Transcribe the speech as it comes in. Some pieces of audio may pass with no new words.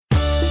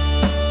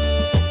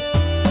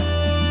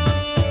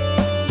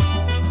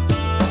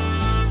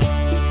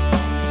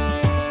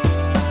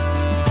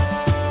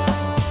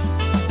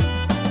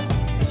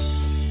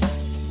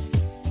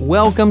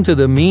Welcome to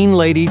the Mean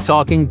Lady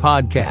Talking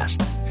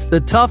Podcast,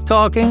 the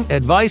tough-talking,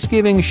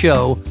 advice-giving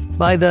show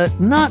by the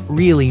not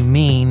really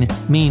mean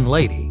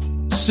lady,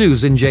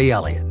 Susan J.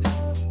 Elliott.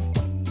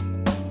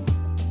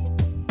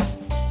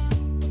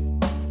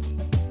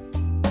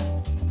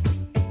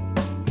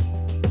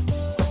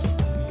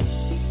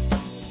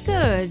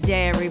 Good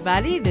day,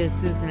 everybody.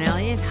 This is Susan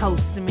Elliott,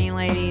 host of the Mean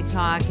Lady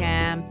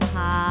Talking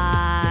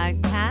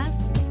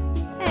Podcast,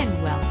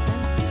 and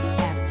welcome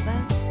to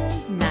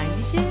episode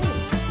 92.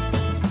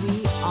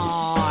 We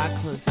are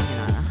closing in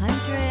on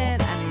 100,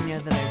 and I know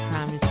that I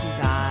promised you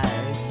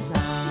guys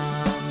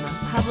some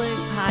public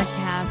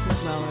podcasts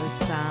as well as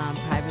some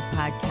private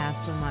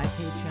podcasts from my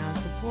Patreon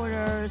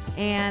supporters,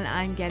 and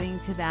I'm getting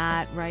to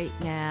that right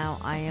now.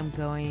 I am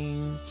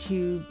going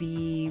to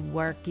be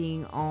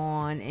working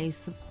on a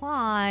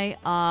supply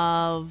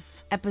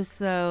of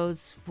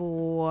episodes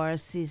for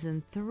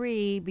season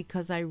 3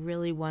 because I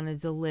really want to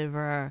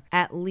deliver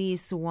at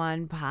least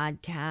one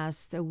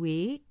podcast a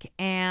week.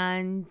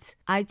 And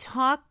I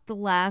talked the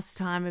last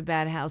time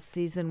about how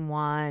season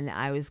 1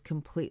 I was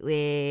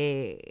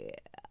completely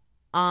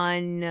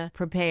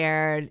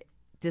unprepared,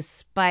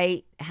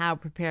 despite how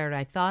prepared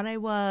I thought I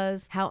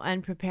was, how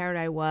unprepared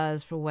I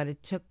was for what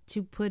it took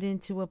to put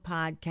into a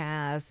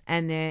podcast,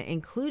 and then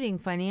including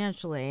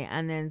financially.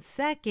 And then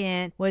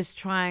second was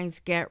trying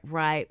to get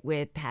right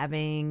with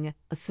having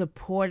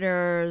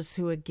supporters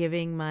who are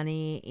giving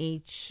money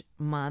each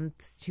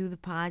month to the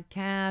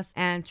podcast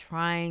and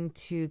trying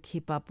to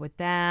keep up with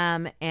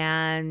them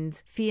and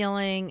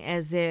feeling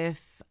as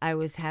if I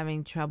was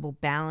having trouble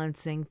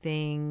balancing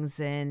things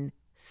and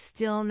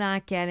still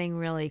not getting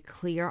really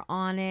clear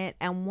on it.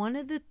 And one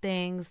of the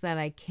things that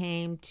I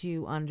came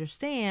to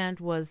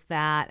understand was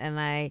that, and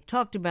I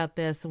talked about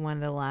this in one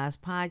of the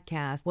last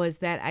podcasts, was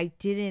that I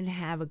didn't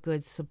have a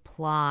good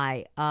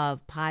supply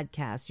of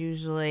podcasts.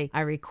 Usually I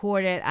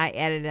record it, I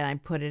edit it, I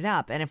put it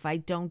up. And if I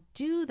don't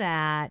do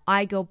that,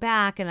 I go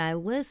back and I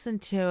listen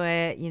to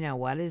it. You know,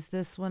 what is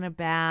this one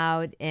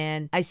about?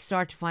 And I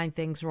start to find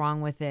things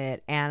wrong with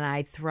it and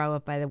I throw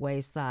it by the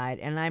wayside.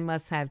 And I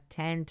must have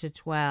 10 to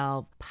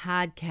 12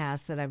 podcasts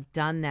that I've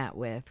done that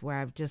with, where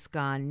I've just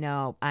gone,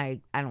 no,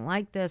 I don't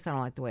like this. I don't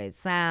like the way it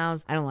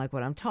sounds. I don't like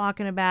what I'm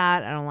talking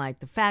about. I don't like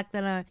the fact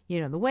that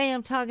the way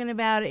I'm talking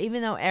about it,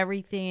 even though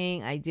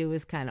everything I do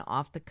is kind of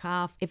off the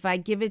cuff. If I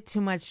give it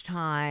too much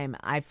time,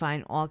 I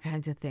find all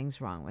kinds of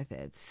things wrong with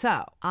it.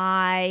 So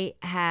I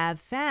have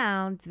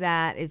found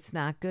that it's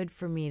not good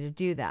for me to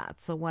do that.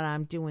 So what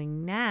I'm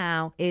doing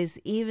now is,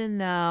 even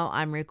though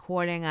I'm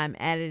recording, I'm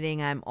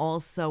editing, I'm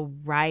also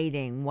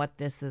writing what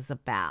this is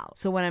about.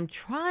 So what I'm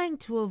trying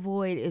to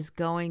avoid is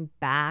going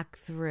back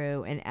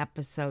through an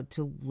episode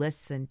to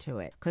listen to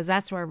it, because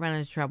that's where I run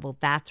into trouble.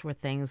 That's where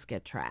things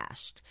get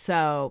trashed.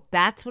 So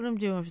that's what I'm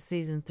doing for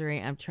season 3.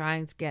 I'm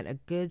trying to get a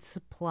good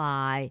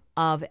supply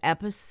of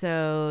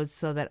episodes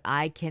so that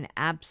I can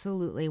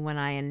absolutely, when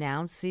I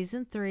announce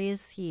season 3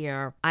 is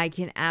here, I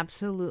can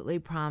absolutely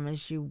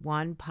promise you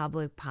one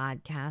public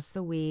podcast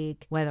a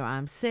week. Whether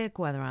I'm sick,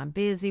 whether I'm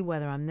busy,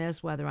 whether I'm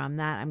this, whether I'm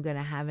that, I'm going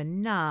to have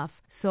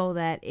enough so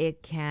that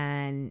it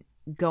can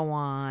go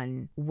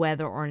on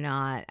whether or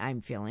not I'm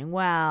feeling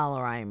well,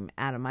 or I'm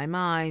out of my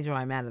mind, or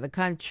I'm out of the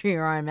country,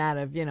 or I'm out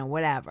of,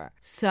 whatever.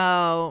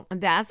 So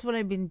that's what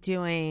I've been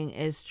doing,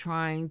 is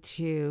trying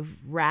to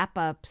wrap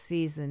up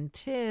season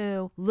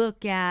 2,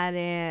 look at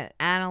it,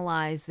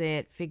 analyze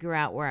it, figure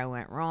out where I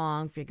went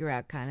wrong, figure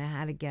out kind of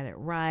how to get it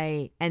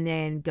right, and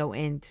then go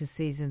into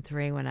season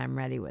 3 when I'm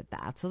ready with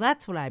that. So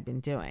that's what I've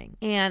been doing.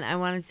 And I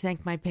wanted to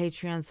thank my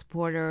Patreon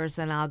supporters,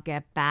 and I'll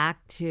get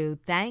back to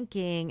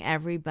thanking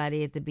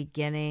everybody at the beginning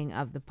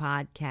of the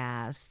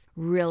podcast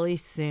really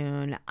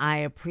soon. I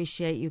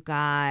appreciate you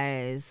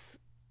guys,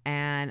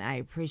 and I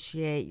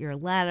appreciate your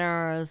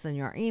letters and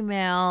your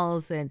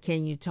emails, and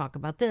can you talk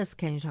about this?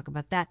 Can you talk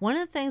about that? One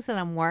of the things that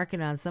I'm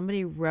working on,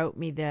 somebody wrote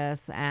me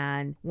this,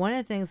 and one of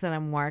the things that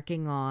I'm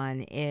working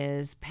on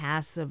is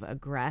passive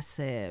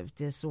aggressive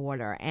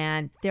disorder.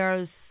 And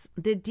there's,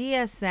 the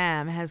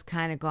DSM has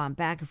kind of gone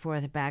back and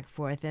forth,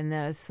 and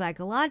the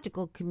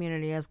psychological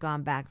community has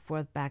gone back and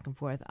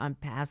forth on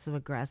passive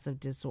aggressive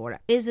disorder.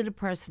 Is it a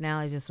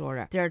personality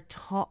disorder?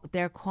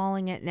 They're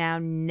calling it now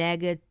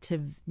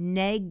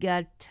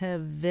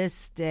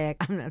negativistic,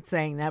 I'm not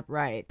saying that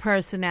right,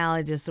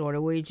 personality disorder,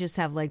 where you just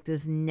have like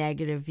this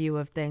negative view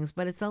of things,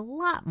 but it's a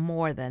lot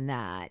more than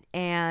that.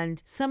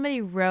 And somebody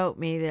wrote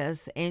me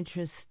this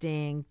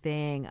interesting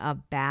thing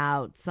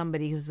about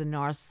somebody who's a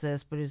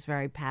narcissist but who's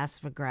very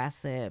passive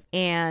aggressive.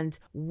 And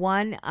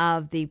one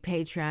of the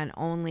Patreon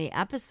only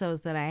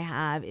episodes that I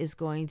have is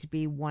going to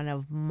be one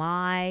of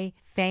my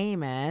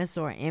famous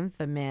or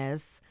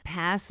infamous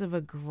passive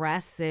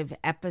aggressive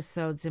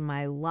episodes in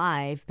my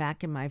life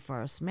back in my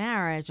first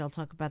marriage. I'll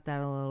talk about that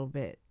a little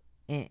bit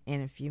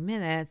in a few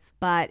minutes,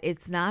 but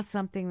it's not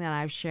something that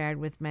I've shared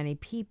with many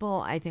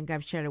people. I think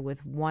I've shared it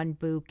with one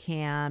boot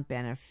camp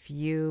and a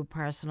few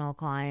personal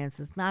clients.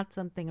 It's not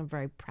something I'm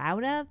very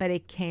proud of, but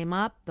it came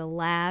up. The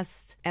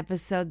last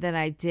episode that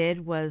I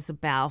did was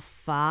about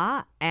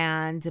pho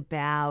and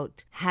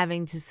about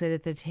having to sit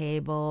at the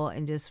table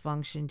in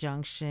Dysfunction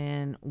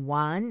Junction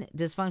 1.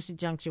 Dysfunction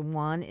Junction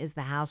 1 is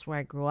the house where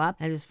I grew up,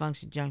 and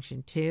Dysfunction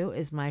Junction 2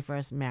 is my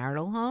first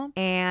marital home.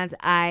 And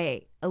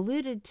I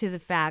alluded to the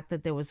fact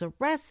that there was a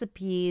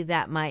recipe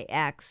that my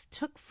ex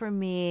took from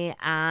me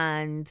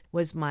and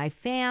was my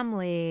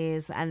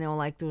family's, and they were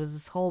like, there was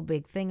this whole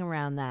big thing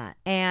around that.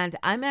 And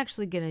I'm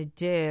actually going to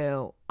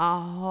do a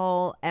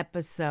whole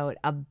episode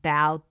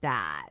about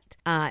that.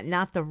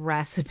 Not the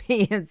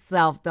recipe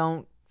itself,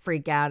 don't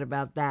freak out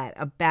about that,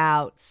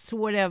 about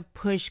sort of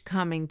push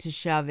coming to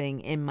shoving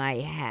in my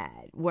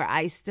head where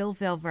I still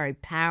felt very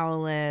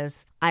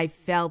powerless. I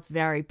felt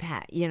very,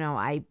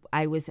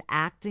 I was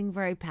acting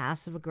very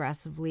passive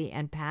aggressively,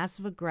 and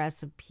passive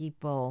aggressive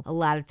people a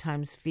lot of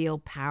times feel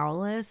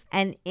powerless.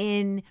 And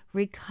in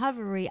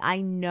recovery,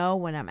 I know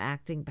when I'm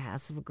acting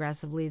passive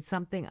aggressively, it's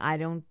something I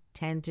don't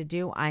tend to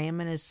do. I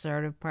am an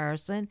assertive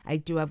person. I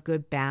do have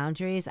good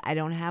boundaries. I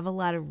don't have a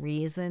lot of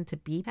reason to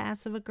be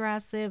passive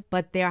aggressive,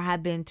 but there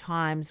have been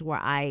times where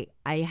I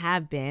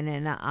have been,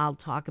 and I'll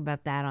talk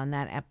about that on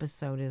that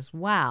episode as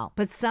well.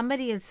 But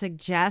somebody had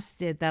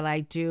suggested that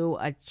I do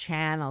a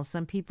channel.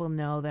 Some people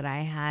know that I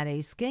had a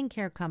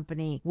skincare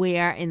company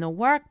where in the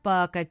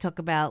workbook I talk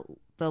about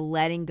the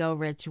letting go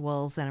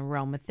rituals and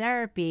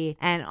aromatherapy.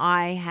 And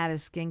I had a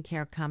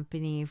skincare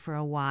company for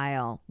a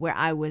while where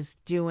I was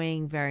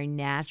doing very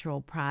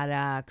natural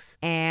products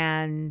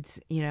and,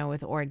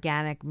 with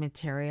organic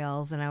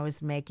materials, and I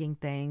was making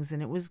things,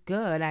 and it was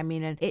good. I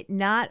mean, it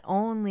not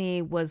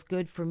only was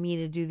good for me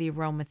to do the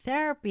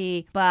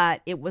aromatherapy,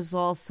 but it was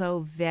also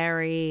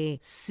very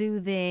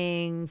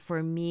soothing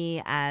for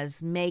me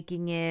as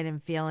making it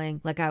and feeling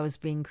like I was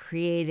being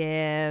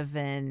creative.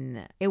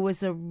 And it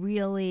was a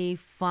really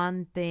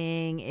fun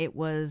thing. It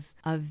was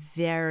a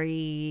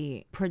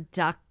very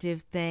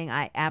productive thing.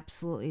 I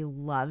absolutely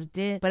loved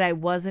it, but I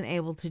wasn't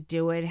able to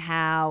do it.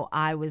 How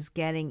I was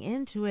getting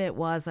into it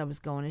was I was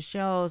going to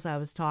shows. I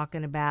was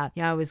talking about,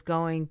 I was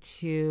going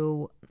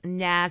to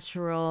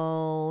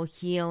natural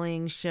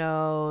healing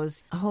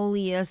shows,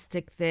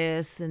 holistic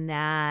this and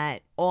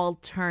that,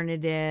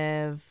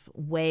 alternative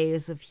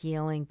ways of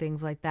healing,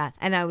 things like that.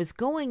 And I was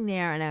going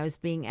there and I was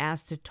being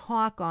asked to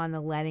talk on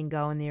the letting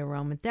go and the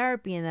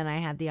aromatherapy. And then I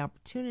had the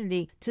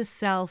opportunity to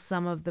sell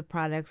some of the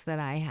products that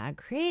I had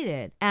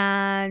created.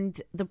 And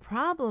the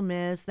problem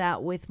is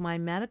that with my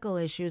medical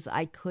issues,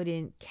 I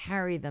couldn't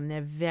carry them.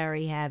 They're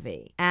very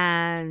heavy.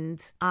 And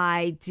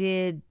I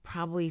did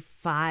probably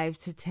 5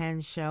 to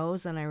 10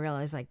 shows and I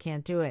realized I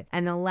can't do it.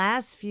 And the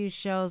last few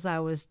shows I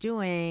was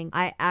doing,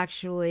 I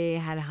actually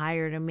had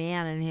hired a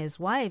man and his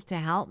wife to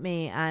help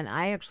me, and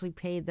I actually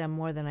paid them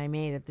more than I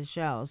made at the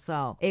show.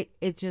 So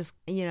it just,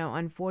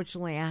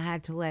 unfortunately I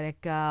had to let it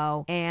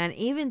go. And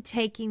even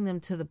taking them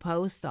to the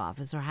post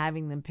office or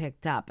having them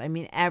picked up, I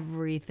mean,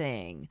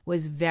 everything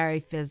was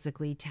very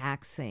physically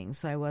taxing,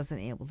 so I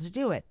wasn't able to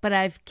do it. But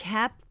I've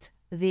kept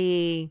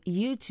the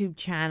YouTube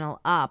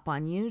channel up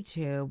on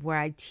YouTube where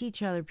I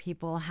teach other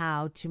people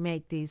how to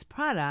make these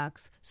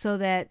products so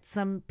that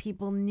some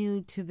people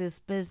new to this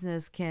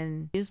business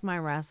can use my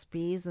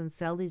recipes and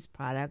sell these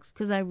products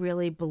because I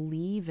really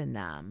believe in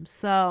them.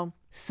 So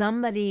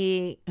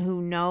somebody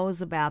who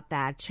knows about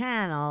that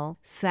channel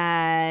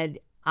said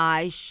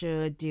I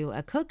should do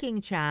a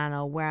cooking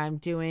channel where I'm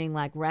doing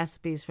like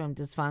recipes from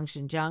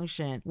Dysfunction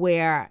Junction,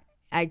 where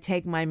I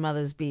take my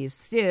mother's beef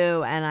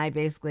stew and I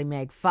basically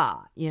make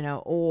pho,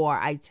 or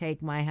I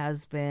take my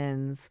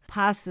husband's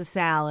pasta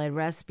salad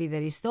recipe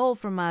that he stole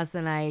from us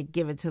and I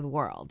give it to the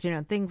world,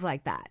 things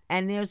like that.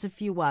 And there's a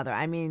few other.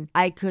 I mean,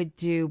 I could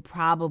do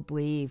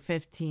probably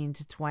 15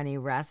 to 20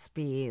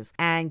 recipes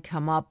and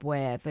come up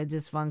with a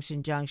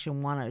Dysfunction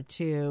Junction 1 or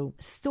 2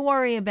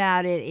 story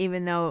about it,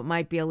 even though it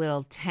might be a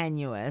little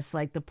tenuous.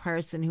 Like the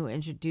person who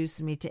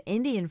introduced me to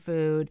Indian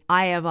food,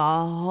 I have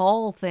a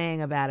whole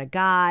thing about a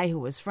guy who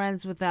was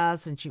friends with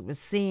us and she was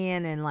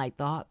seeing, and like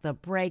the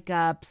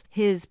breakups,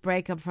 his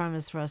breakup from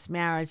his first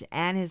marriage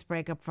and his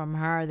breakup from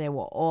her, they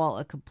were all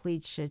a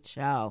complete shit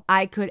show.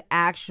 I could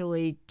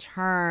actually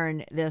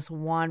turn this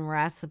one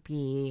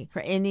recipe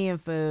for Indian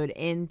food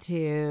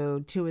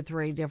into 2 or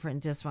 3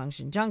 different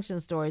Dysfunction Junction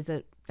stories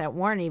that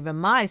weren't even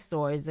my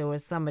stories. It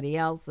was somebody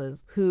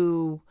else's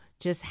who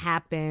just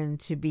happened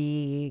to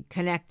be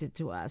connected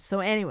to us.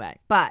 So anyway,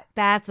 but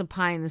that's a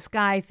pie in the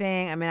sky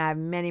thing. I mean, I have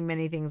many,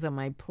 many things on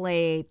my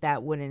plate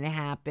that wouldn't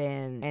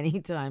happen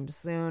anytime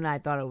soon. I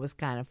thought it was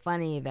kind of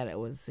funny that it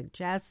was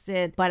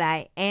suggested, but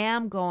I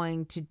am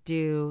going to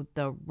do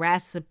the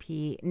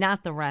recipe,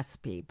 not the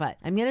recipe, but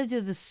I'm going to do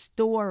the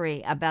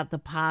story about the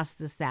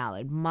pasta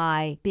salad,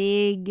 my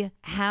big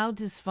how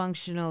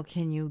dysfunctional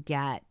can you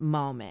get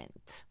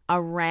moment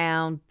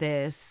around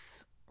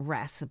this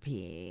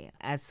recipe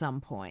at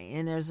some point,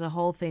 and there's a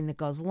whole thing that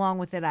goes along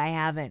with it. I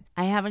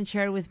haven't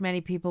shared it with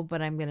many people,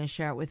 but I'm going to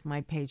share it with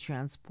my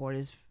Patreon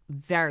supporters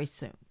very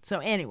soon. So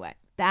anyway,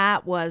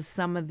 that was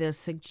some of the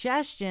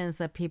suggestions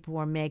that people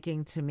were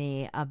making to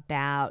me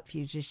about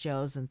future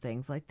shows and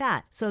things like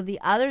that. So the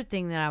other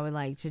thing that I would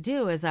like to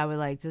do is I would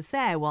like to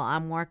say, well,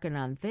 I'm working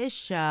on this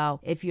show.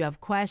 If you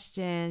have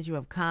questions, you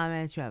have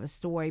comments, you have a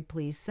story,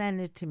 please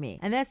send it to me.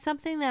 And that's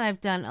something that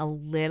I've done a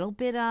little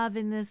bit of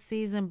in this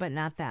season, but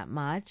not that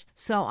much.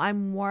 So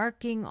I'm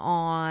working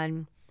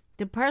on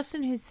the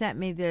person who sent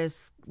me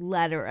this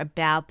letter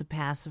about the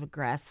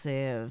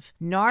passive-aggressive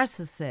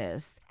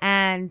narcissist,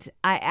 and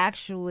I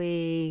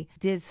actually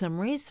did some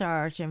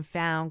research and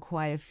found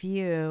quite a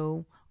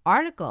few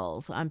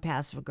articles on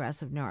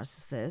passive-aggressive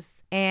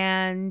narcissists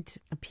and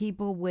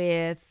people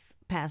with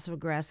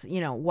passive-aggressive,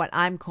 what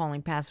I'm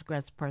calling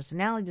passive-aggressive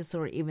personality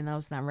disorder, even though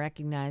it's not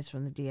recognized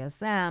from the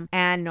DSM,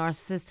 and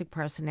narcissistic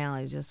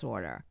personality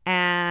disorder.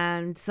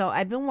 And so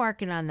I've been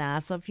working on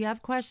that. So if you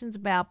have questions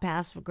about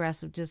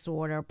passive-aggressive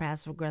disorder,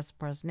 passive-aggressive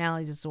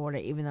personality disorder,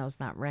 even though it's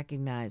not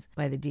recognized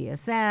by the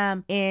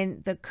DSM,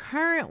 in the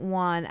current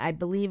one, I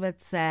believe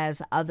it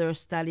says other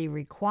study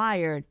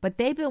required, but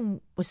they've been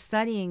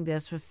studying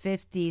this for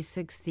 50,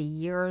 60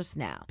 years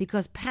now,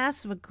 because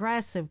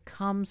passive-aggressive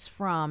comes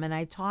from, and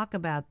I talk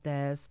about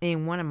this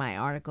in one of my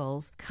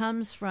articles,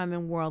 comes from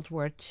in World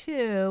War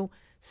II,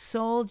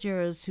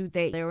 soldiers who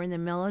they were in the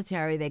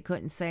military, they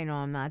couldn't say, no,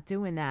 I'm not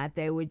doing that.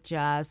 They would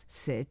just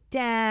sit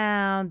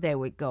down. They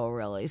would go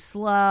really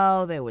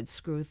slow. They would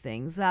screw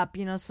things up,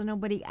 so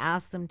nobody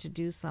asked them to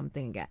do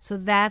something again. So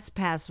that's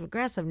passive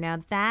aggressive. Now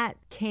that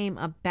came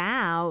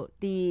about,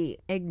 the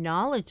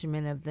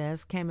acknowledgement of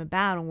this came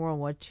about in World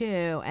War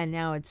II, and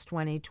now it's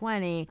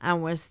 2020,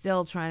 and we're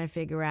still trying to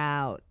figure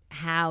out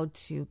how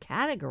to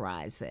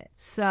categorize it.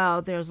 So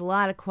there's a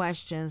lot of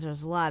questions,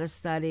 there's a lot of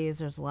studies,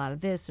 there's a lot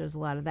of this, there's a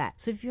lot of that.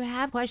 So if you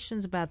have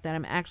questions about that,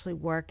 I'm actually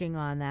working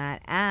on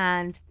that.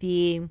 And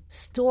the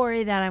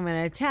story that I'm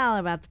going to tell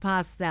about the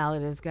pasta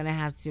salad is going to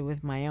have to do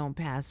with my own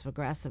passive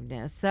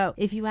aggressiveness. So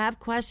if you have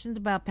questions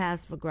about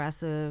passive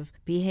aggressive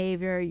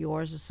behavior,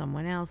 yours or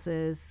someone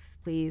else's,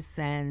 please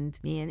send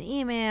me an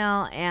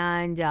email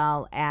and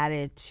I'll add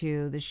it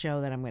to the show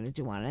that I'm going to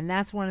do on it. And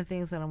that's one of the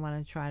things that I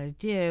want to try to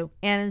do.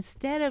 And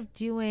instead of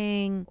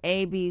doing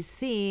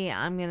ABC,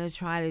 I'm going to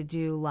try to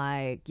do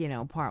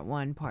part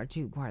 1, part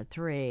 2, part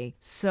 3,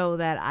 so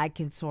that I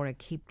can sort of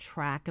keep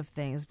track of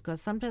things,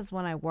 because sometimes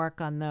when I work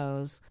on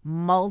those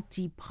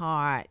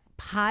multi-part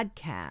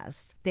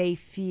podcasts, they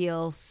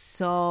feel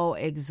so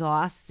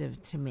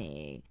exhaustive to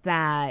me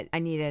that I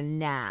need a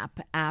nap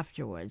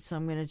afterwards. So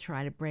I'm going to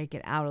try to break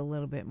it out a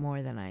little bit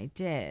more than I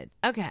did.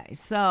 Okay,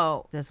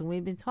 so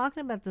we've been talking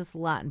about this a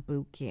lot in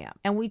boot camp.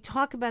 And we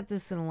talk about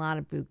this in a lot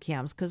of boot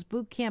camps, because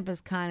boot camp is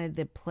kind of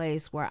the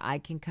place where I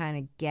can kind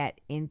of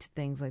get into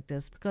things like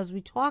this, because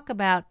we talk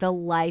about the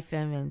life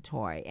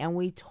inventory and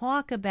we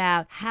talk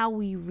about how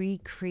we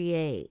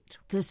recreate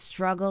the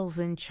struggles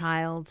in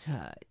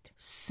childhood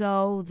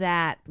so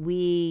that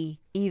we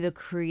either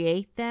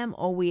create them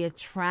or we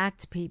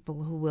attract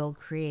people who will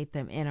create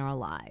them in our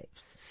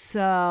lives.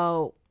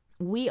 So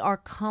we are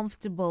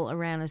comfortable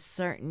around a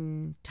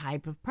certain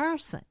type of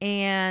person,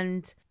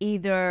 and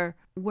either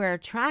we're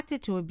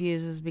attracted to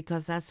abusers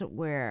because that's what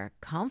we're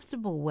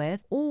comfortable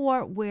with,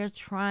 or we're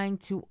trying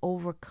to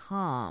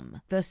overcome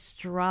the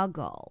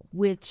struggle,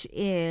 which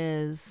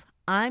is,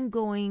 I'm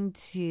going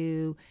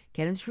to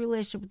get into a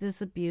relationship with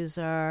this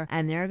abuser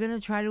and they're going to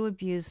try to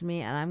abuse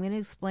me, and I'm going to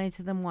explain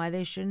to them why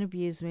they shouldn't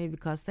abuse me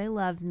because they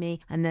love me,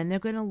 and then they're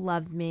going to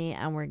love me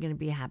and we're going to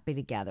be happy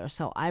together.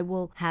 So I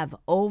will have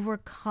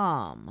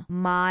overcome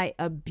my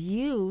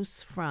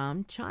abuse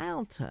from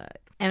childhood.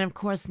 And of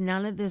course,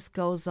 none of this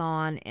goes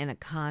on in a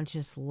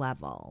conscious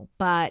level.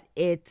 But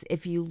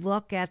if you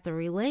look at the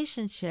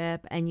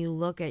relationship and you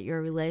look at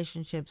your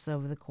relationships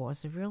over the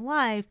course of your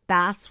life,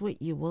 that's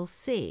what you will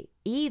see.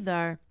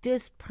 Either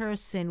this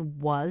person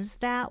was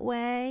that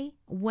way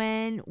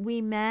when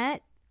we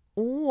met,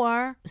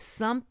 or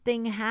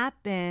something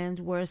happened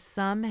where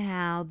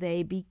somehow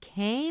they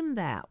became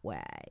that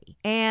way.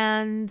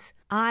 And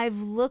I've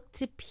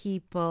looked at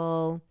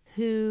people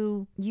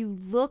who, you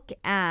look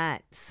at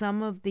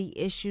some of the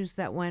issues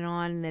that went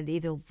on that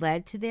either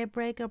led to their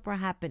breakup or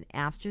happened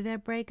after their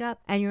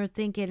breakup, and you're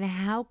thinking,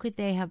 how could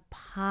they have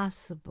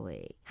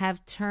possibly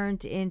have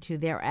turned into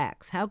their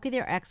ex? How could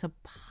their ex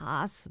have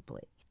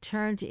possibly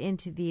turned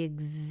into the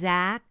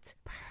exact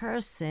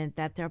person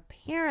that their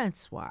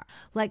parents were?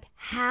 Like,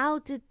 how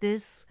did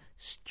this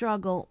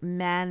struggle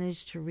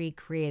manage to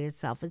recreate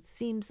itself? It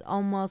seems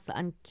almost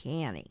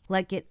uncanny.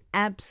 Like, it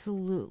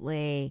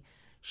absolutely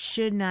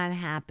should not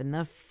happen.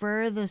 The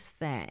furthest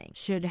thing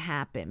should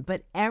happen.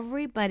 But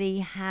everybody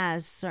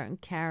has certain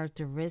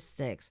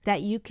characteristics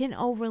that you can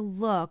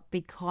overlook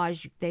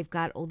because they've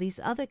got all these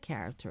other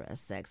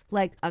characteristics.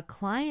 Like a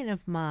client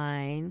of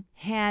mine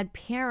had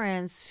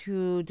parents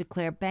who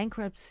declared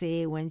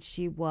bankruptcy when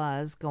she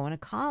was going to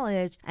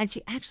college, and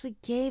she actually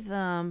gave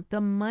them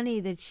the money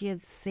that she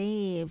had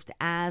saved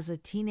as a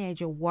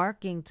teenager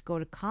working to go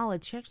to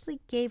college. She actually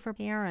gave her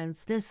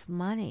parents this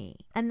money.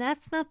 And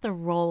that's not the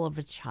role of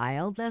a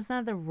child. That's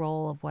not the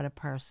role of what a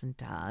person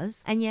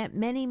does. And yet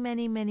many,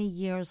 many, many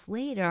years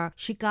later,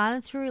 she got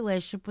into a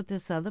relationship with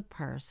this other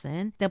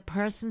person. The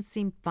person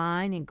seemed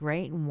fine and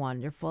great and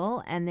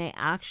wonderful, and they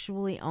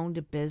actually owned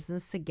a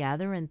business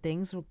together and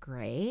things were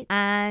great.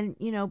 And,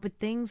 but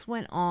things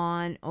went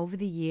on over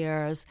the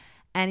years,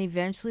 and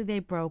eventually they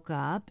broke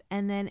up.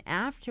 And then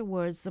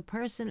afterwards, the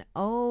person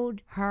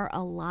owed her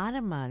a lot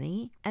of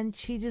money, and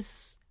she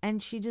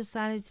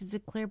decided to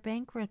declare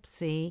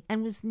bankruptcy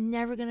and was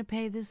never going to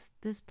pay this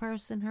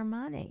person her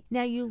money.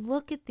 Now you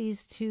look at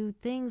these two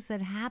things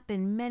that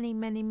happened many,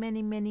 many,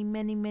 many, many,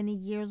 many, many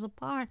years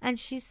apart. And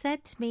she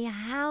said to me,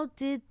 how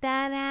did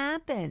that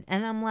happen?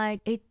 And I'm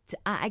like,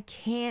 I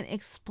can't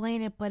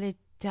explain it, but it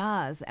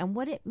does. And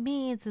what it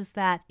means is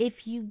that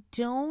if you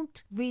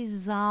don't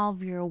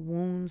resolve your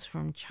wounds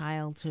from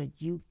childhood,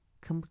 you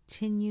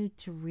continue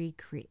to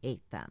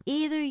recreate them.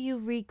 Either you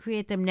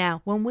recreate them.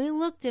 Now, when we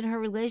looked at her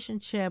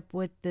relationship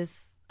with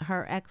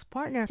her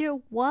ex-partner, there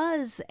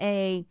was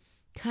a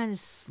kind of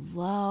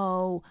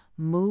slow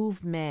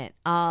movement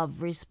of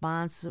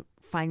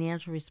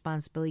financial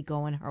responsibility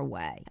going her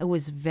way. It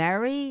was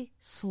very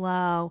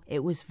slow.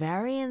 It was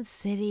very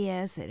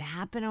insidious. It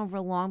happened over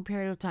a long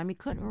period of time. You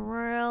couldn't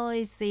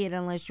really see it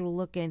unless you were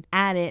looking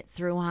at it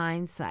through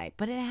hindsight,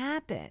 but it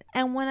happened.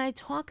 And when I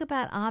talk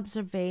about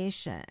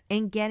observation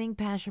and getting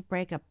past your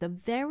breakup, the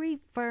very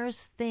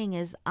first thing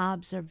is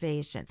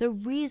observation. The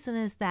reason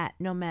is that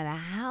no matter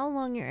how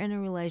long you're in a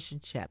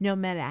relationship, no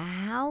matter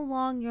how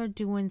long you're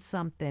doing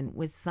something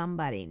with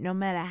somebody, no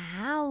matter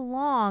how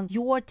long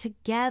you're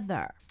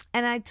together.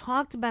 And I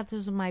talked about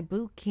this in my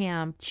boot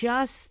camp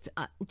just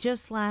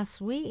last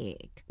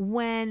week.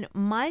 When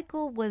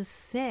Michael was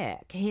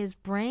sick, his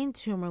brain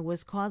tumor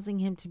was causing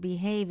him to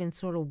behave in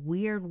sort of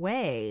weird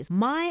ways.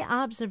 My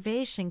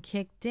observation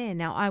kicked in.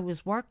 Now, I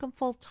was working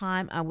full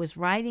time. I was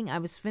writing. I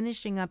was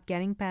finishing up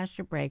Getting Past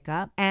Your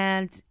Breakup.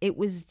 And it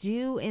was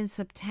due in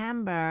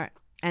September.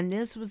 And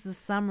this was the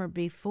summer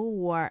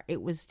before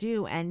it was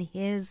due. And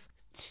his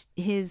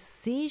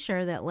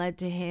seizure that led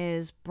to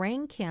his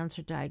brain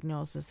cancer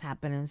diagnosis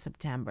happened in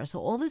September. So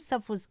all this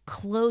stuff was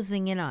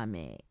closing in on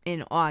me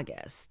in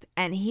August,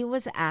 and he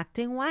was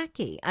acting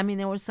wacky. I mean,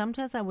 there were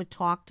sometimes I would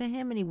talk to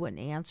him and he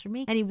wouldn't answer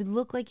me, and he would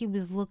look like he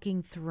was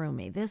looking through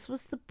me. This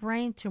was the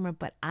brain tumor,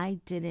 but I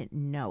didn't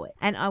know it.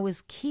 And I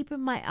was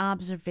keeping my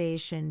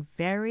observation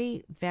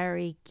very,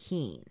 very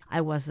keen. I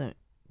wasn't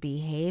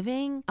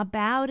behaving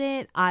about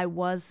it. I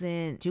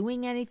wasn't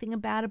doing anything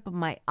about it, but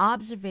my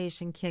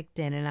observation kicked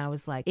in, and I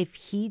was like, if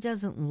he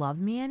doesn't love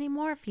me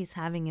anymore, if he's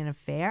having an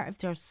affair, if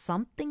there's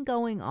something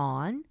going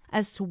on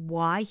as to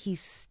why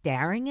he's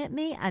staring at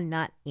me and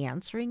not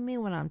answering me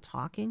when I'm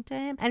talking to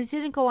him. And it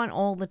didn't go on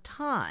all the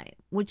time,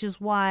 which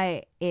is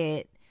why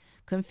it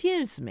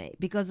confused me,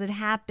 because it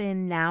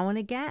happened now and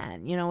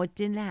again. It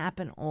didn't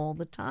happen all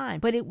the time,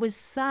 but it was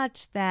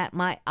such that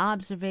my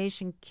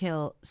observation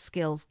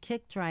skills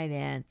kicked right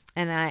in,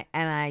 and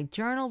I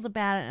journaled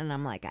about it, and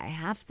I'm like, I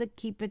have to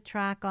keep a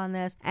track on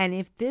this. And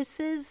if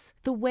this is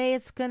the way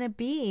it's going to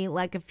be,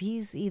 like if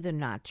he's either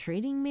not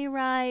treating me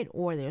right,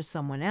 or there's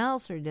someone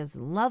else, or he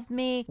doesn't love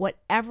me,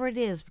 whatever it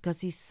is,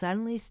 because he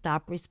suddenly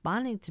stopped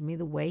responding to me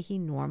the way he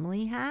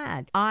normally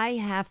had, I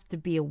have to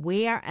be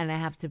aware, and I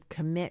have to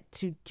commit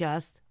to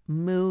just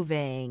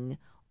moving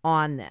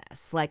on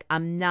this. Like,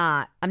 I'm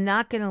not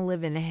going to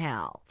live in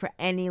hell for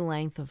any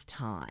length of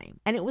time.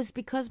 And it was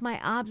because my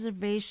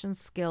observation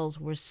skills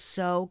were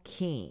so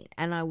keen,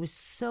 and I was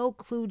so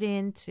clued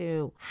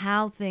into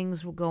how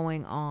things were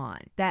going on,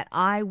 that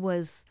I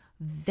was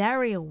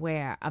very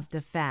aware of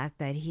the fact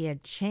that he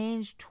had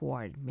changed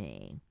toward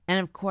me. And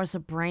of course, a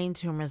brain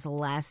tumor is the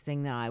last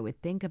thing that I would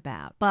think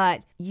about.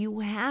 But you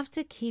have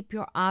to keep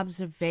your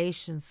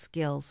observation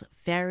skills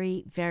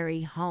very,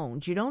 very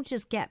honed. You don't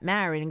just get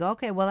married and go,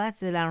 okay, well,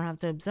 that's it. I don't have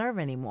to observe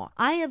anymore.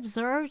 I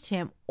observed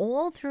him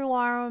all through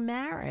our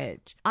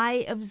marriage.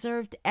 I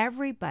observed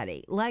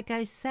everybody. Like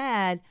I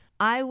said,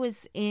 I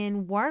was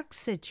in work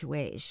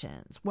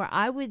situations where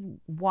I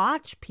would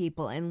watch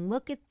people and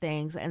look at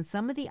things, and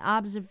some of the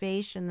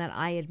observation that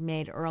I had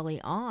made early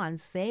on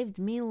saved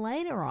me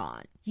later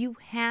on. You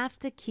have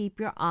to keep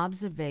your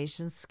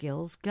observation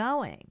skills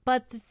going.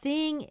 But the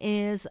thing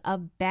is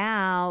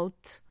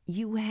about,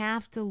 you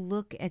have to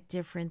look at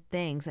different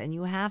things, and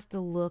you have to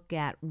look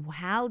at,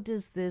 how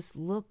does this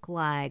look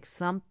like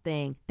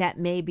something that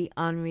may be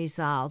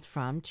unresolved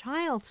from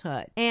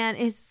childhood? And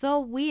it's so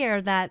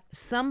weird that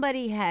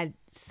somebody had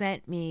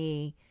sent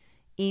me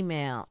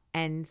email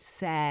and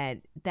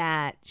said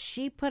that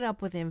she put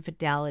up with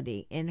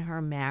infidelity in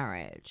her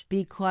marriage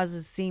because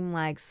it seemed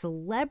like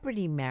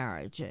celebrity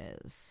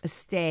marriages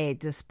stayed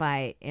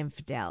despite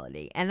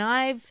infidelity. And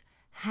I've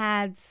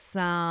had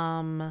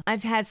some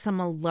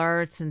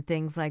alerts and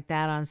things like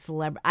that on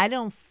I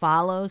don't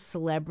follow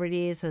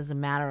celebrities as a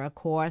matter of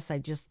course. I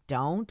just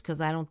don't,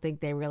 because I don't think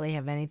they really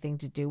have anything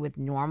to do with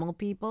normal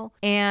people.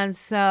 And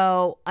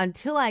so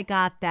until I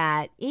got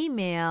that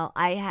email,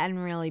 I hadn't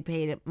really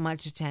paid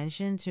much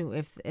attention to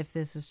if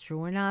this is true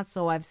or not.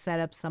 So I've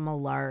set up some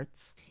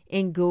alerts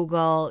in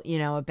Google,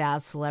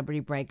 about celebrity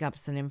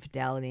breakups and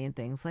infidelity and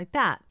things like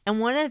that. And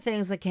one of the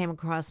things that came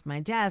across my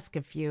desk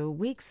a few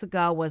weeks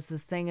ago was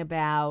this thing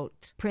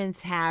about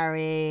Prince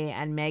Harry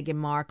and Meghan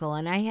Markle.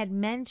 And I had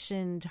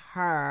mentioned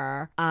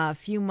her a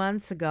few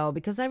months ago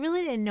because I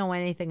really didn't know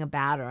anything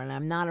about her. And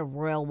I'm not a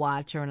royal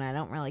watcher and I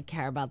don't really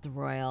care about the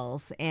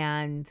royals.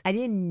 And I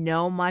didn't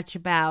know much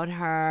about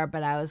her,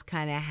 but I was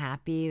kind of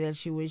happy that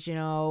she was,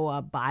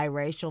 a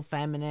biracial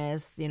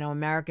feminist,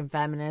 American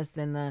feminist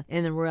in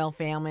the royal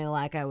family.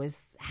 Like, I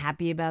was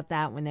happy about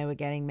that when they were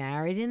getting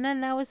married, and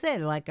then that was it.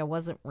 Like, I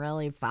wasn't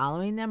really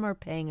following them or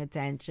paying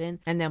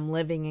attention, and them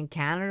living in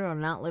Canada or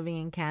not living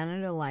in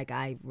Canada, like,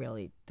 I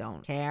really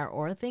don't care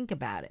or think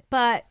about it.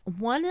 But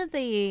one of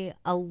the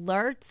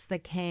alerts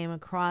that came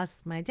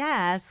across my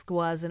desk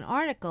was an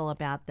article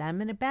about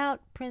them and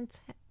about Prince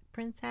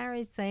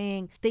Harry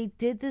saying, they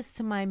did this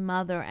to my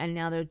mother and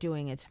now they're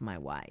doing it to my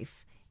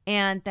wife.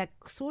 And that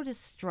sort of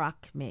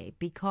struck me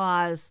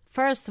because,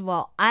 first of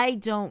all, I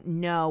don't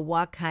know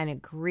what kind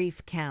of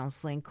grief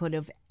counseling could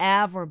have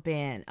ever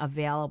been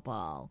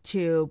available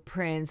to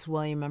Prince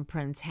William and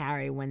Prince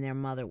Harry when their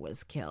mother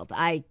was killed.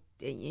 I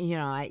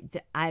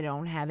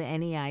don't have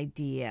any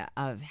idea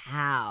of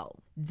how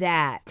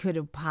that could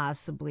have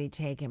possibly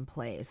taken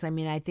place. I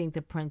mean, I think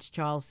that Prince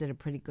Charles did a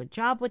pretty good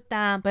job with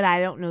them, but I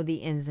don't know the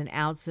ins and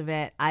outs of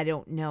it. I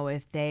don't know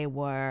if they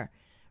were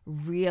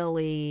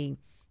really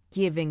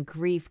giving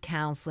grief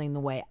counseling the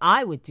way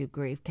I would do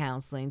grief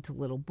counseling to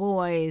little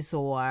boys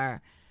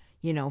or,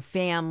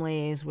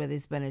 families where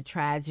there's been a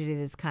tragedy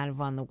that's kind of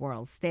on the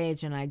world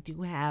stage. And I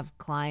do have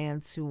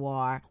clients who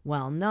are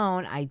well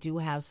known. I do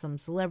have some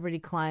celebrity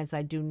clients.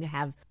 I do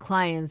have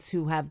clients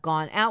who have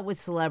gone out with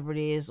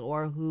celebrities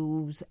or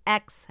whose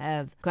ex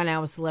have gone out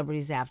with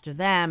celebrities after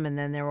them. And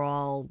then they're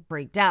all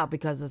freaked out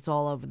because it's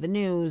all over the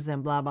news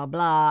and blah, blah,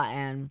 blah,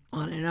 and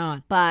on and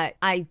on. But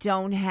I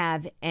don't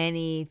have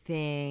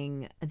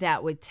anything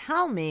that would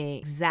tell me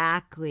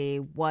exactly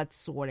what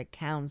sort of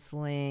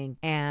counseling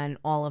and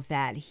all of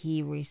that he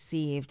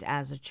received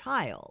as a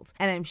child.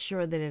 And I'm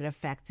sure that it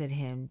affected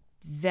him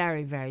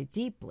very, very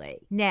deeply.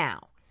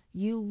 Now,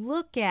 you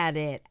look at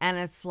it and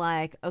it's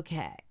like,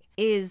 okay,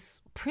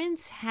 is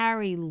Prince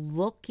Harry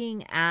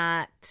looking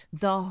at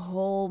the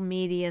whole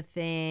media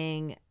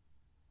thing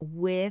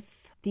with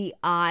the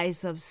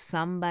eyes of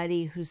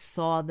somebody who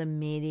saw the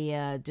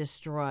media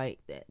destroy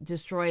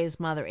his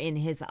mother in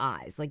his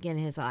eyes? Like, in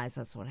his eyes,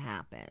 that's what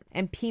happened.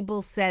 And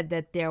people said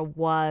that there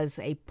was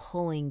a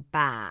pulling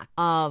back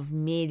of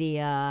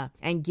media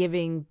and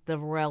giving the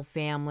royal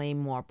family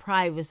more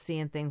privacy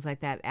and things like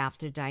that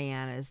after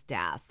Diana's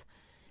death.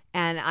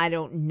 And I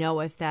don't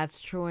know if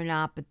that's true or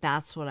not, but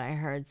that's what I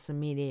heard some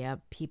media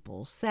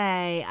people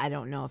say. I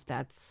don't know if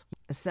that's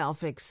a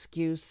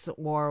self-excuse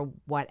or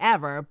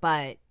whatever,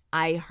 but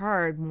I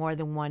heard more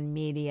than one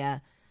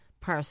media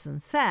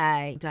person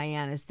say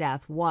Diana's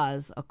death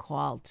was a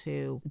call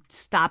to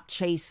stop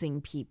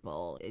chasing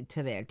people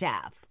to their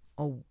death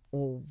or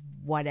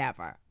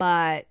whatever.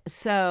 But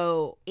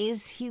so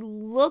is he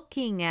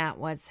looking at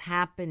what's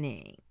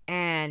happening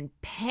and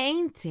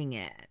painting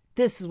it?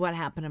 This is what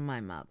happened to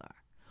my mother.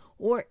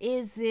 Or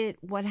is it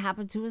what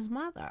happened to his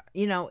mother?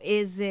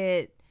 Is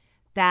it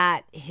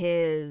that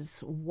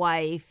his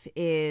wife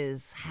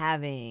is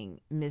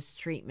having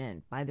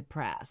mistreatment by the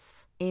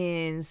press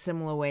in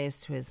similar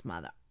ways to his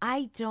mother?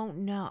 I don't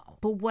know.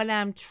 But what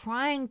I'm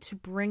trying to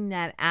bring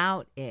that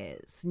out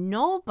is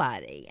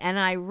nobody, and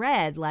I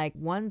read,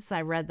 once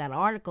I read that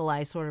article,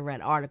 I sort of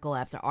read article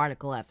after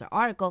article after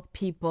article,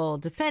 people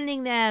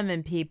defending them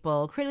and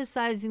people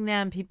criticizing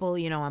them, people,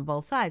 on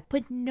both sides.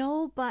 But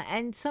nobody,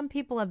 and some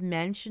people have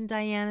mentioned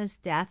Diana's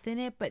death in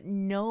it, but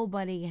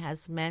nobody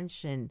has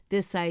mentioned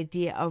this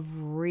idea of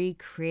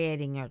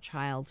recreating your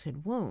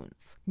childhood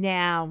wounds.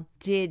 Now,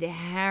 did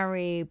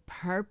Harry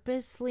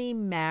purposely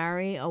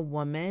marry a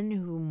woman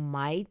who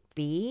might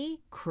be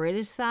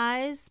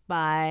criticized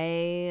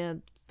by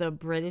the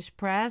British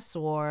press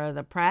or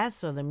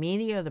the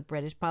media or the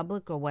British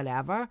public or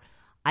whatever?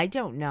 I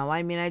don't know.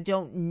 I mean, I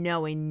don't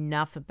know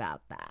enough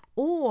about that.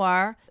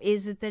 Or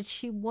is it that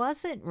she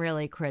wasn't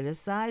really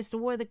criticized,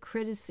 or the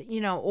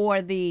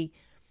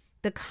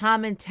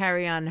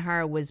commentary on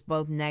her was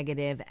both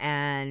negative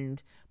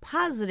and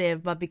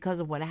positive, but because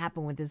of what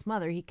happened with his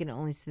mother, he can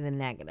only see the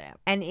negative.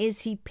 And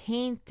is he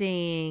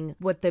painting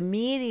what the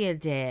media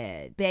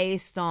did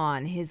based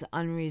on his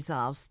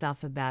unresolved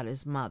stuff about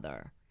his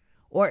mother?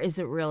 Or is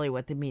it really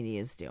what the media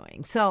is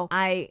doing? So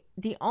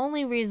the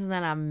only reason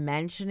that I'm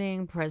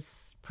mentioning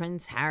Prince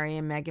Harry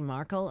and Meghan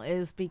Markle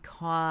is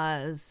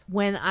because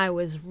when I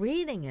was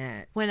reading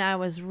it,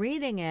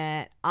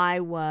 I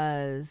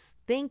was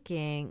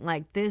thinking,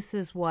 like, this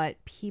is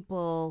what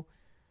people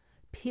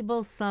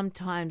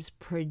sometimes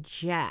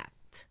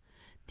project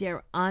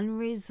their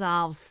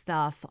unresolved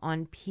stuff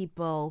on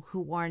people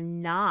who are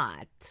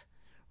not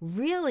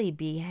really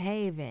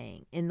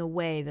behaving in the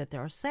way that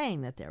they're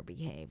saying that they're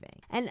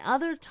behaving. And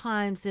other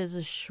times there's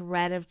a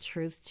shred of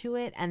truth to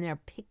it, and they're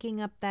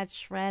picking up that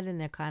shred and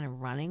they're kind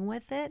of running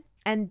with it.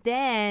 And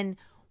then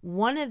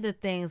one of the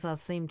things that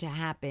seemed to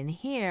happen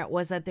here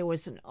was that there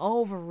was an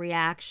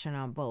overreaction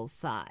on both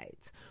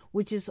sides,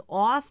 which is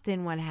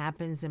often what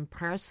happens in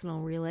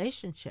personal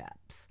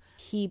relationships.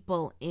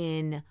 People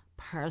in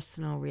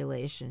personal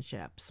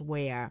relationships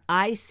where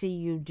I see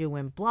you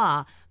doing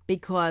blah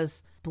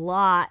because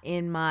blah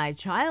in my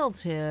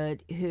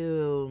childhood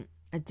who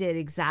did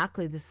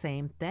exactly the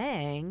same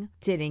thing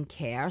didn't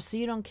care, so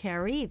you don't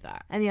care either.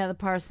 And the other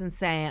person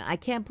saying, I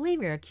can't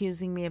believe you're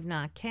accusing me of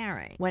not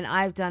caring when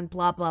I've done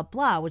blah, blah,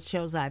 blah, which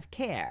shows I've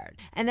cared.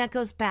 And that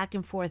goes back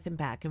and forth and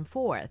back and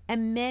forth.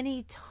 And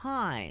many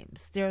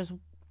times there's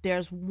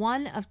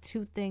one of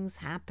two things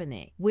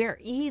happening. We're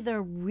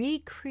either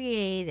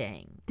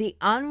recreating the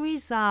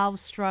unresolved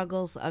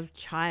struggles of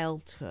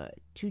childhood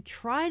to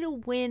try to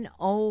win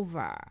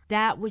over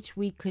that which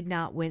we could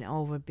not win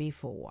over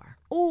before,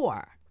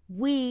 or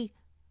we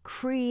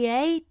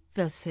create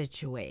the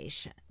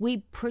situation. We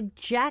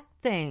project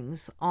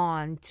things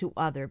onto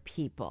other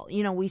people.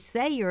 You know, we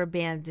say you're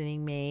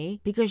abandoning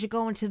me because you're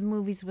going to the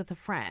movies with a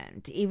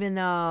friend, even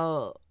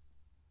though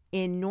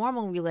in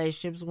normal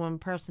relationships, when a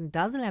person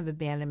doesn't have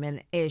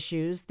abandonment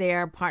issues,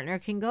 their partner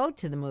can go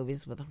to the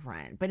movies with a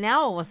friend. But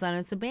now all of a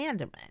sudden it's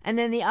abandonment. And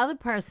then the other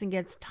person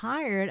gets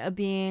tired of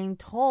being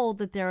told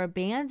that they're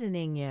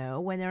abandoning you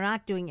when they're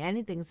not doing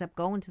anything except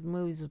going to the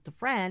movies with a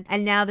friend.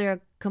 And now they're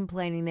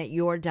complaining that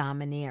you're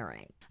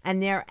domineering. And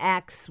their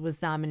ex was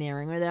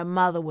domineering, or their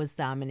mother was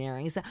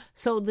domineering.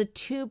 So the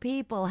two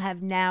people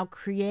have now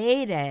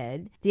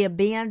created the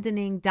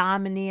abandoning,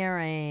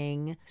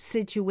 domineering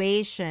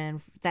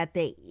situation that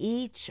they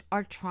each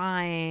are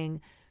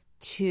trying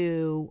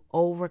to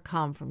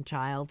overcome from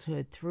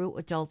childhood through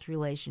adult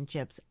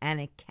relationships, and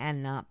it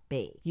cannot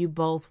be. You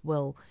both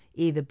will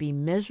either be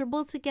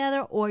miserable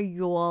together or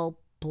you'll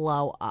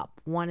blow up,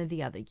 one or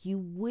the other. You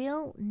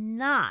will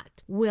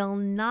not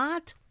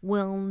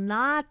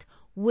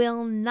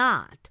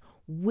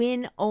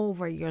win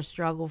over your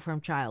struggle from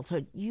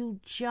childhood. You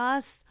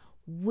just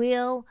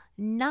will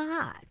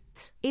not.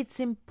 It's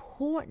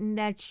important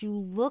that you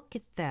look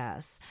at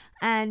this.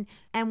 And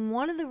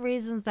one of the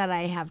reasons that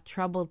I have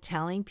trouble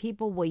telling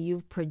people, well,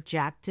 you've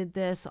projected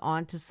this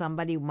onto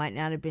somebody who might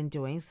not have been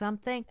doing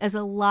something, is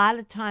a lot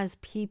of times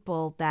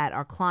people that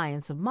are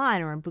clients of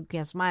mine or in boot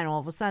camps of mine, all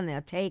of a sudden they're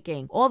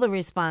taking all the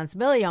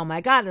responsibility. Oh my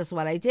God, this is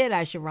what I did.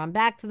 I should run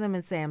back to them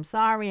and say I'm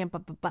sorry and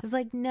blah, blah, blah. It's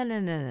like,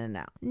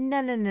 no.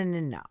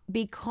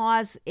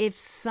 Because if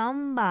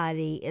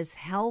somebody is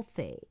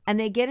healthy and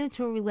they get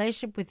into a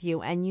relationship with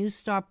you and you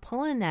start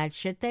pulling that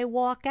shit, they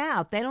walk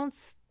out. They don't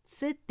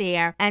sit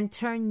there and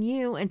turn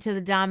you into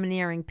the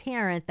domineering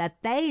parent that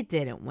they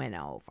didn't win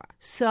over.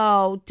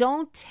 So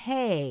don't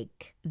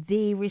take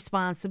the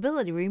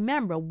responsibility.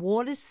 Remember,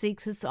 water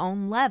seeks its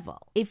own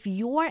level. If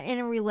you're in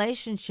a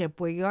relationship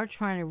where you're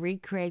trying to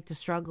recreate the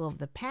struggle of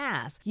the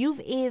past,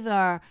 you've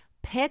either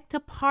picked a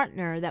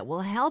partner that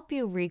will help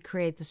you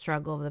recreate the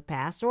struggle of the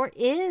past or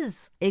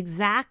is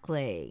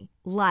exactly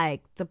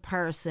like the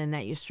person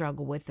that you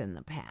struggle with in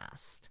the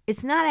past.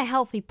 It's not a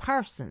healthy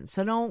person,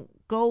 so don't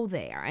go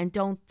there and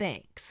don't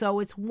think.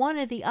 So it's one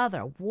or the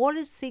other.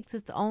 Water seeks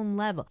its own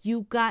level.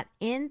 You got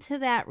into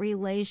that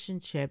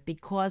relationship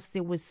because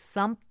there was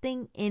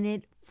something in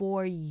it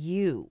for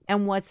you.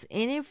 And what's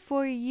in it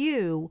for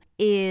you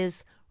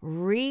is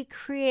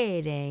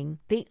recreating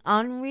the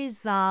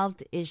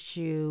unresolved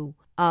issue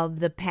of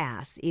the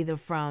past, either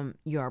from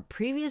your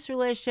previous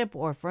relationship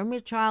or from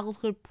your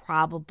childhood,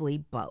 probably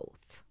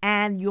both.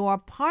 And your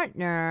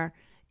partner,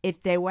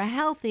 if they were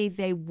healthy,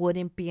 they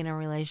wouldn't be in a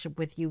relationship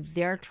with you.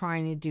 They're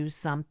trying to do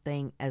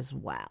something as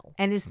well.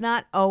 And it's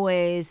not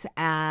always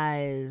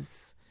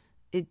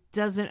it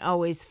doesn't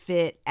always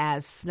fit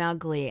as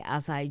snugly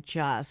as I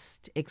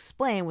just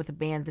explained with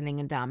abandoning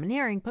and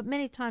domineering, but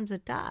many times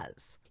it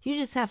does. You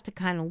just have to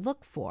kind of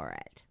look for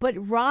it.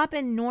 But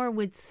Robin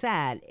Norwood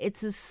said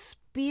it's a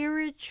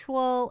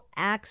spiritual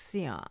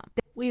axiom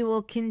that we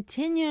will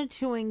continue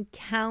to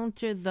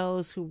encounter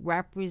those who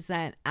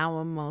represent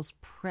our most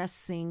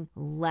pressing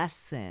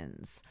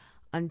lessons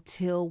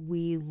until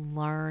we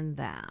learn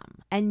them,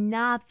 and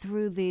not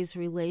through these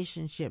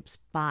relationships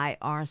by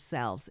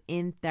ourselves,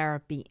 in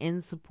therapy, in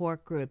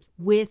support groups,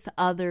 with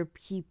other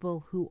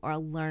people who are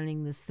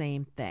learning the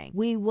same thing.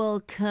 We will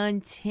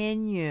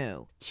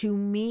continue to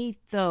meet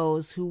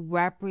those who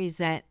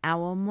represent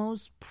our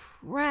most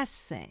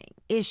pressing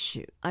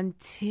issue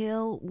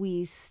until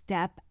we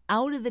step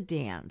out of the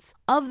dance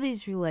of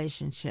these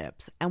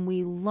relationships and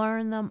we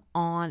learn them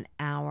on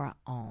our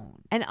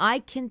own. And I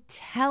can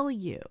tell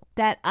you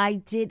that I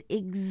did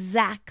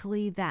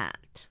exactly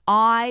that.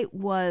 I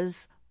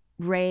was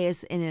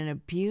raised in an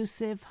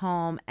abusive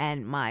home,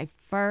 and my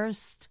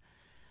first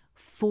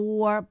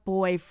 4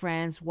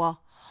 boyfriends were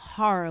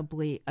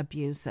horribly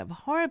abusive.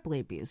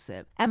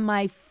 And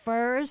my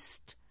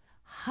first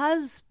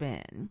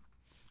husband,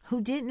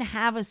 who didn't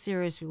have a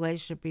serious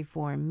relationship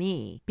before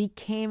me,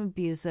 became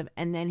abusive,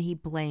 and then he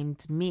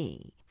blamed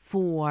me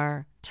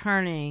for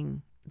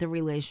turning the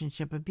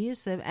relationship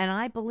abusive. And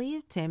I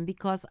believed him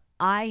because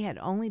I had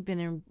only been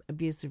in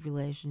abusive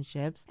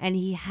relationships and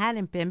he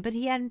hadn't been, but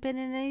he hadn't been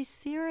in any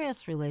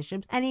serious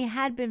relationships. And he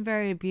had been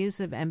very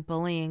abusive and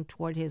bullying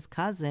toward his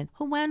cousin,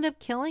 who wound up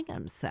killing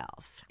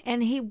himself.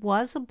 And he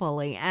was a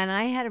bully. And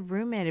I had a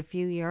roommate a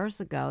few years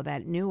ago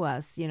that knew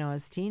us,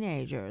 as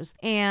teenagers.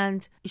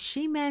 And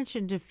she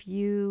mentioned a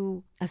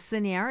few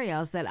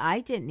scenarios that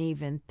I didn't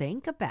even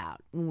think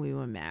about when we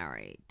were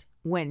married,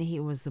 when he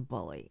was a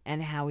bully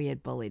and how he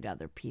had bullied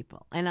other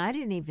people. And I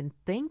didn't even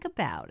think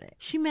about it.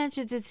 She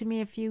mentioned it to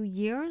me a few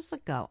years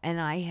ago, and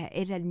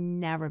it had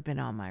never been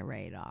on my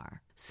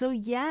radar. So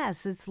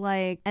yes, it's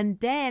like, and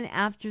then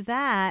after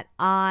that,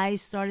 I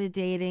started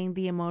dating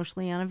the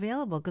emotionally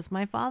unavailable because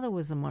my father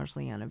was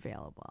emotionally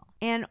unavailable.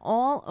 And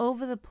all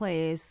over the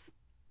place,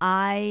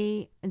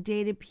 I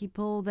dated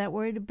people that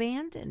would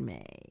abandon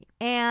me.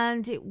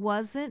 And it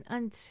wasn't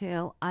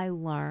until I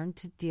learned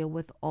to deal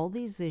with all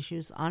these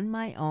issues on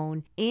my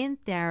own in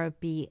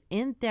therapy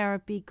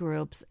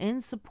groups, in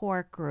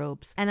support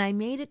groups, and I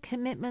made a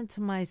commitment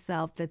to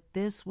myself that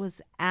this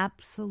was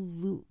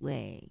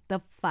absolutely the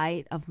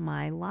fight of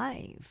my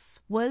life,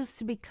 was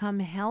to become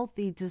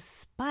healthy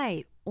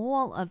despite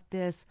all of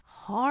this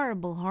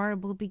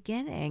horrible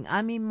beginning.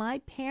 I mean,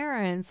 my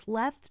parents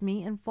left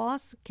me in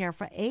foster care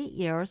for 8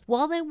 years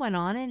while they went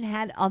on and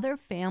had other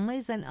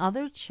families and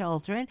other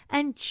children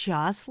and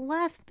just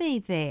left me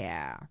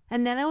there.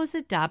 And then I was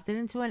adopted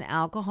into an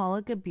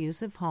alcoholic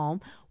abusive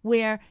home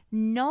where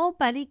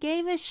nobody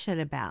gave a shit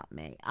about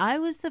me. I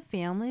was the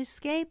family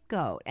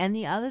scapegoat, and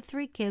the other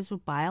 3 kids were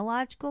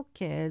biological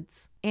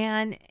kids,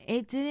 and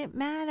it didn't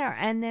matter.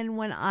 And then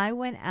when I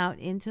went out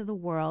into the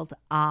world,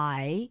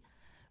 I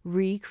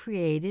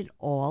recreated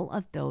all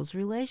of those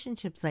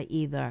relationships. I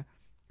either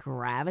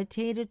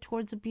gravitated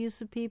towards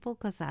abusive people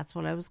because that's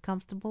what I was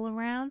comfortable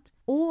around,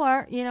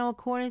 or,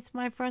 according to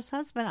my first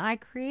husband, I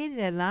created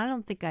it, and I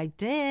don't think I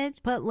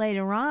did. But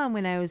later on,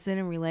 when I was in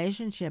a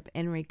relationship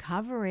in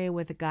recovery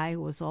with a guy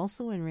who was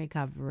also in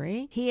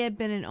recovery, he had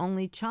been an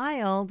only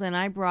child, and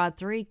I brought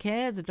 3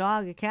 kids, a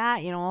dog, a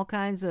cat,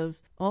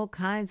 all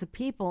kinds of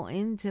people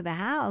into the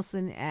house,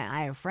 and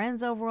I have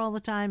friends over all the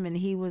time, and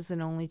he was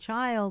an only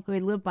child who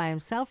had lived by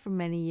himself for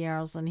many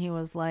years, and he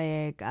was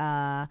like,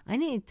 I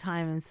need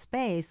time and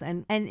space.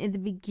 And in the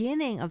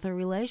beginning of the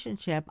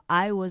relationship,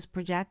 I was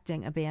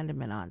projecting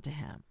abandonment onto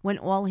him when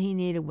all he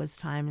needed was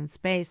time and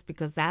space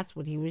because that's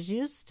what he was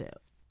used to.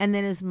 And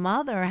then his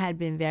mother had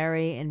been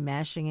very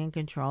enmeshing and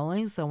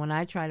controlling. So when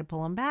I tried to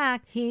pull him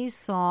back, he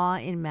saw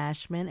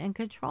enmeshment and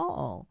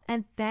control.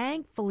 And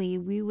thankfully,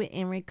 we were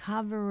in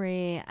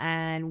recovery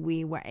and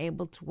we were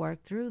able to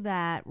work through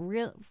that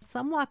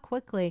somewhat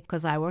quickly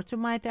because I worked with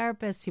my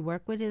therapist, he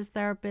worked with his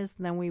therapist,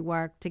 and then we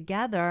worked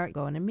together,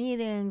 going to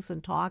meetings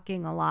and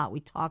talking a lot.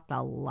 We talked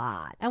a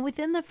lot. And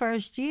within the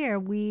first year,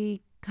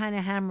 we kind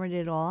of hammered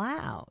it all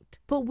out.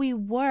 But we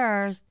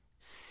were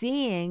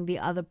seeing the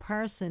other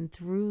person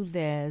through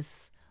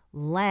this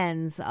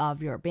lens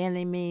of you're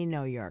abandoning me,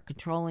 no, you're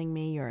controlling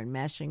me, you're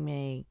enmeshing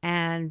me.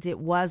 And it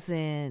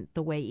wasn't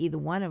the way either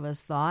one of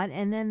us thought.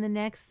 And then the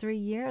next 3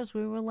 years,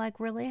 we were like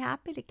really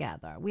happy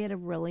together. We had a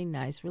really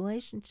nice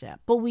relationship.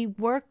 But we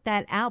worked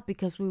that out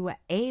because we were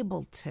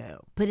able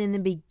to. But in the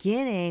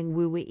beginning,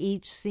 we were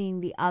each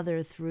seeing the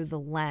other through the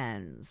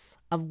lens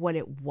of what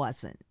it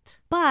wasn't.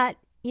 But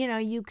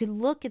you could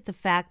look at the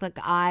fact like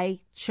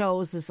I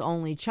chose this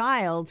only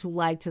child who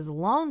liked his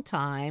alone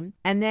time,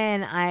 and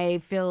then I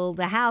filled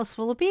a house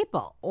full of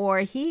people. Or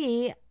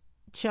he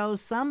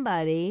chose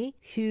somebody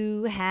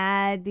who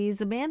had these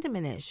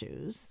abandonment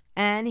issues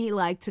and he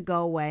liked to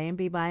go away and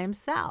be by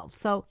himself.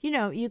 So,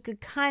 you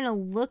could kind of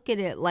look at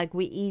it like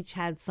we each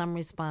had some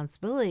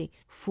responsibility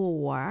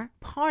for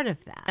part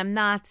of that. I'm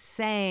not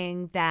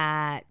saying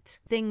that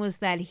thing was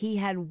that he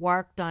had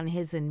worked on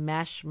his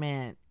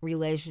enmeshment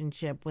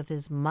relationship with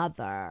his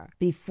mother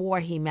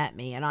before he met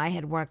me, and I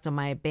had worked on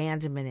my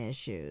abandonment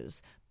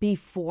issues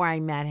before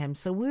I met him.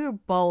 So we were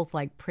both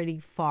like pretty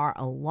far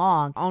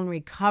along on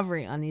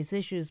recovery on these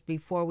issues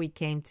before we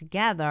came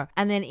together.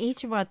 And then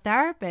each of our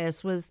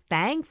therapists was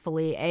thankful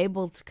thankfully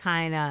able to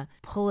kind of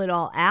pull it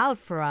all out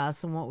for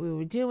us and what we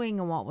were doing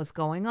and what was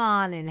going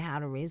on and how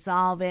to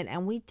resolve it.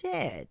 And we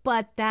did.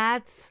 But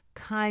that's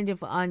kind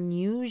of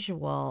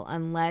unusual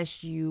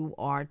unless you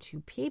are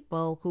two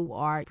people who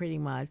are pretty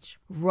much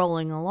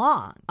rolling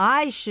along.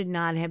 I should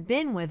not have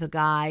been with a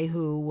guy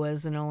who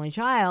was an only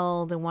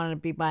child and wanted to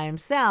be by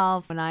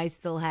himself, and I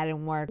still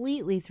hadn't worked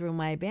completely through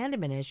my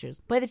abandonment issues.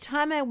 By the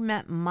time I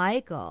met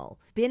Michael,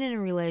 been in a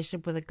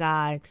relationship with a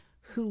guy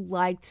who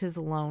liked his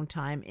alone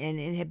time, and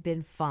it had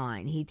been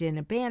fine. He didn't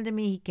abandon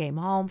me. He came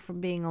home from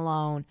being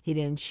alone. He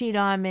didn't cheat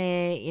on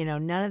me.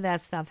 None of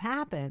that stuff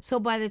happened. So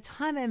by the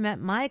time I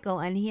met Michael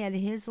and he had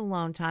his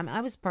alone time,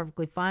 I was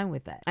perfectly fine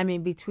with it. I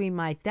mean, between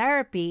my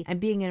therapy and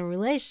being in a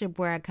relationship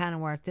where I kind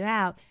of worked it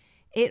out,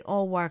 it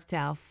all worked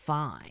out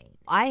fine.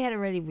 I had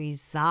already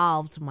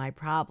resolved my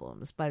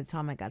problems by the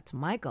time I got to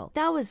Michael.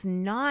 That was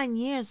 9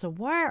 years of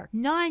work.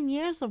 9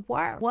 years of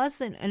work. It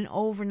wasn't an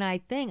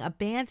overnight thing.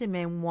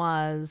 Abandonment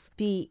was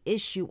the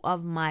issue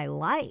of my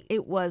life.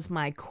 It was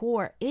my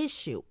core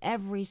issue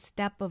every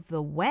step of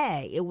the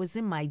way. It was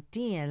in my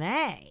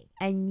DNA.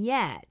 And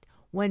yet,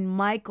 when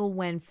Michael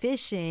went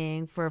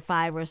fishing for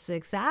 5 or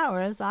 6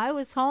 hours, I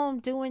was home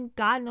doing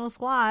God knows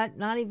what,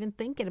 not even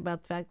thinking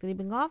about the fact that he'd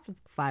been gone for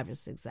 5 or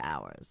 6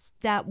 hours.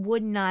 That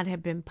would not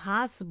have been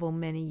possible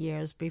many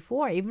years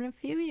before, even a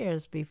few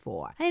years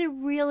before. I had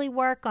to really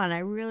work on it. I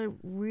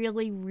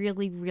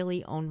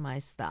really own my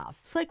stuff.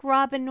 It's like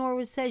Robin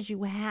Norwood says,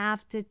 you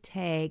have to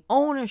take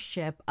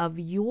ownership of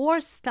your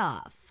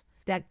stuff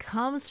that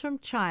comes from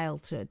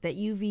childhood, that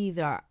you've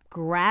either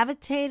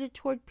gravitated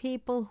toward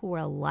people who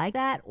are like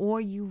that,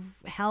 or you've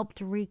helped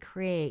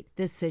recreate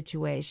this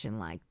situation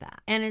like that.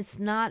 And it's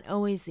not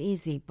always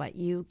easy, but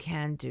you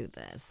can do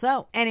this.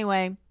 So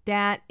anyway,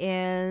 that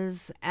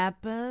is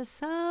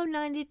episode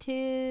 92.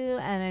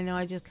 And I know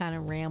I just kind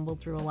of rambled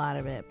through a lot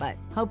of it, but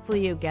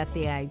hopefully you get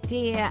the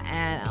idea.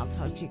 And I'll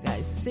talk to you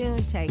guys soon.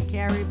 Take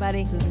care,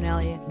 everybody. Susan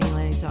Elliott, Me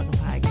Lady Talking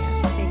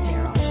Podcast. Take care.